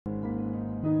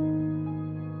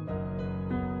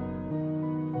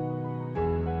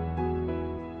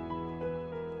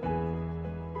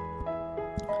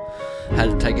Had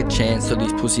to take a chance so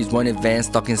these pussies won't advance.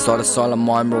 Stuck inside a silent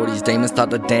mind where all these demons start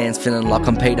to dance. Feeling like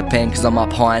I'm Peter Pan cause I'm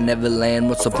up high and never land.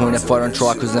 What's the point if I don't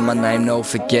try cause in my name they'll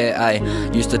forget,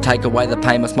 ayy. Used to take away the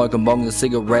pain by smoking bongs and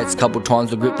cigarettes. Couple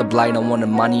times to grip the blade, I wanted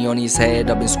money on his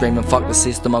head. I've been screaming fuck the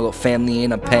system, I got family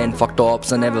in a pen. Fuck the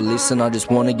ops, I never listen, I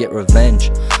just wanna get revenge.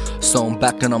 So I'm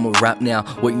back and I'm a rap now.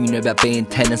 What you know about being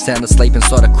 10 and sound asleep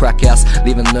inside a crack house.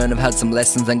 Live and learn, I've had some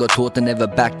lessons and got taught to never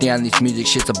back down. This music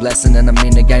shit's a blessing and I'm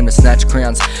in the game to snatch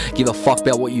crowns. Give a fuck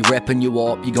about what you reppin', you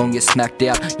up, you gon' get smacked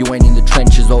out. You ain't in the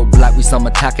trenches, all black with some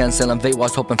attack and selling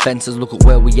VYs, hopping fences. Look at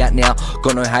where we at now.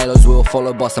 Got no halos, we were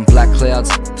followed by some black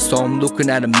clouds. So I'm looking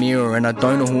at a mirror and I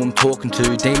don't know who I'm talking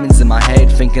to. Demons in my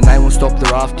head thinking they won't stop,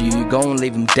 they're after you. Go and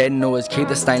leave them dead and always keep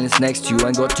the stainless next to you.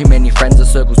 Ain't got too many friends, the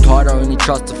circle's tight, I only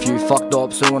trust a few. Fuck the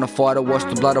ops who wanna fight or wash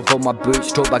the blood off all my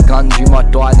boots. Talk about guns, you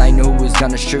might die, they knew who was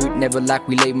gonna shoot. Never lack,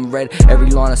 we leave them red, every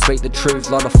line I speak the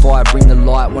truth. Light a fire, bring the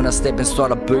light when I step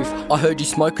inside a booth. I heard you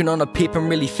smoking on a pip and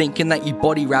really thinking that you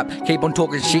body rap. Keep on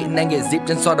talking shit and then get zipped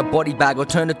inside a body bag. Or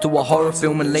turn it to a horror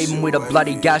film and leave him with a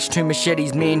bloody gash. 2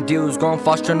 machetes, me and deals, going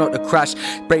fast, try not to crash.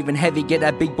 Breathing heavy, get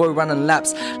that big boy running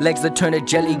laps. Legs that turn to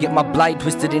jelly, get my blade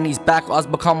twisted in his back. Eyes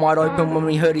become wide open when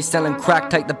we heard he's selling crack.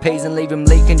 Take the peas and leave him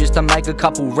leaking just to make a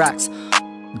couple racks.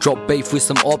 Drop beef with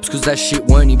some ops cause that shit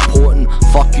weren't important.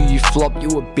 Fuck you, you flop, you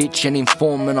a bitch and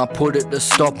informant. I put it to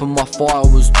stop and my fire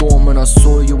was dormant. I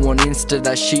saw you on Insta,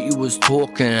 that shit you was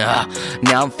talking.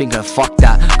 Now I'm thinking fuck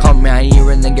that. Come round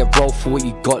here and then get rolled for what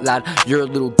you got, lad. You're a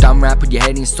little dumb rat, put your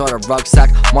head inside a rucksack.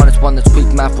 -1 that's quick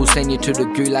math, will send you to the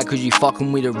gulag cause you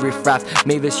fucking with a riff-raff.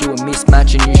 Me vs you a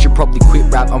mismatch and you should probably quit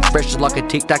rap. I'm fresh like a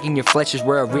tic-tac in your flesh is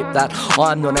where I rip that.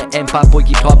 I'm not an empath, boy,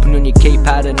 keep typing on your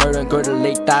keypad. And no, don't go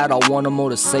delete that, I want them all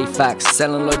to say facts.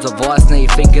 Selling loads of ice, now you're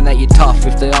thinking that you're tough.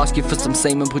 If they ask you for some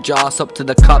semen, put your ass up to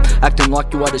the cup. Acting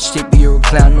like you are the shit, but you're a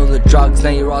clown or the drugs.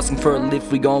 Now you're asking for a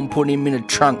lift, we go and put him in a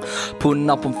trunk. Putting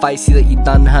up on facey that you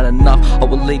done had enough. I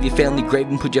will leave your family grave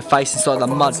and put your face inside the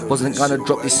mud. Wasn't gonna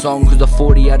drop this song cause I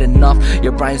thought he had enough.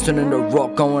 Your brain's turning to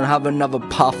rock, go and have another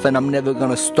puff. And I'm never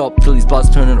gonna stop till his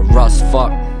blood's turning to rust,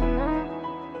 fuck.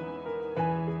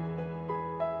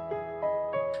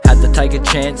 Had to take a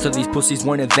chance so these pussies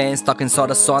won't advance. Stuck inside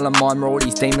a silent mind where all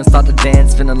these demons start to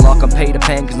dance. Feeling like I'm Peter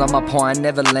Pan cause I'm up high and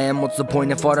never land. What's the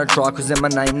point if I don't try cause in my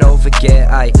name they'll forget,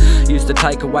 ayy. Used to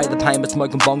take away the pain by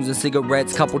smoking bongs and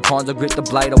cigarettes. Couple times I gripped the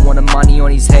blade, I wanted money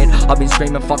on his head. I've been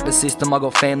screaming fuck the system, I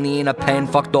got family in a pen.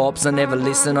 Fuck the ops, I never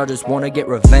listen, I just wanna get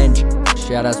revenge.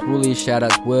 Shout outs Wooly, shout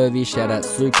outs Worthy, shout outs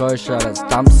Suko, shout outs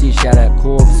Dumpsy, shout out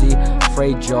Corpsey,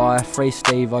 free Jai, free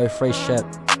Steve-O, free Shep.